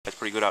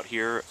pretty good out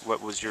here.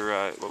 What was your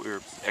what were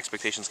your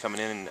expectations coming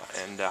in,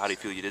 and how do you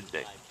feel you did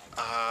today?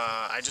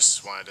 I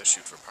just wanted to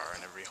shoot for par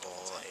in every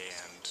hole,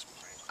 and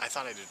I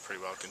thought I did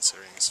pretty well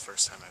considering it's the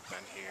first time I've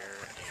been here,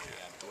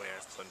 and the way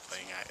I've been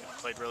playing, I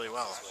played really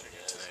well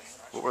today.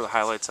 What were the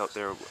highlights out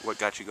there? What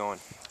got you going?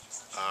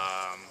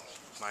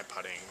 My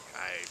putting,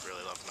 I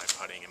really loved my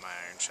putting and my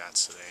iron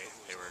shots today.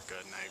 They were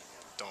good, and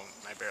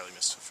I barely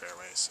missed the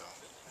fairway, so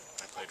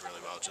I played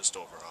really well just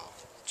overall.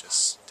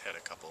 Just had a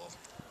couple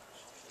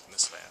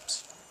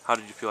mishaps. How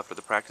did you feel after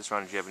the practice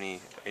round? Did you have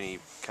any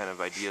kind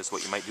of ideas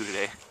what you might do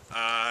today?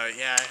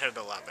 Yeah, I had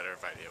a lot better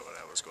of idea what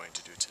I was going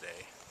to do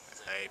today.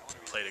 I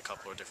played a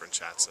couple of different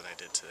shots than I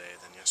did today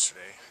than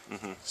yesterday,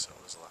 so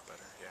it was a lot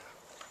better,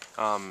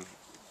 yeah.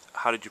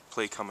 How did you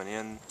play coming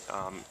in?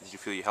 Did you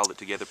feel you held it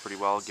together pretty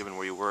well, given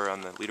where you were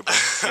on the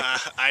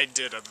leaderboard? I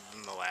did, other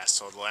than the last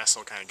hole. The last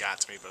hole kind of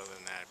got to me, but other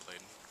than that, I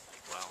played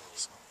well.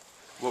 So.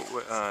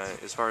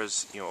 As far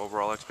as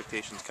overall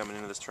expectations coming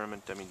into this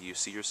tournament, I mean, do you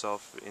see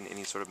yourself in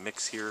any sort of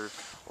mix here,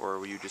 or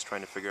were you just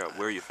trying to figure out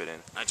where you fit in?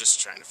 I'm just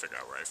trying to figure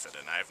out where I fit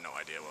in. I have no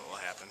idea what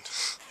will happen.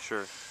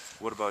 Sure.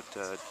 What about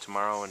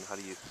tomorrow, and what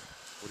do you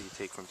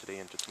take from today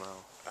into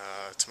tomorrow?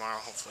 Tomorrow,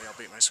 hopefully, I'll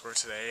beat my score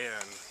today,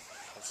 and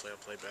hopefully,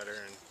 I'll play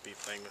better and be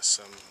playing with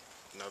some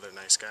other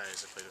nice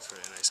guys. I played with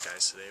really nice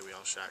guys today. We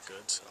all shot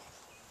good, so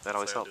That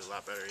always I'll helps. do a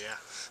lot better. Yeah.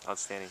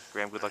 Outstanding.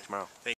 Graham, good luck tomorrow. Thank you.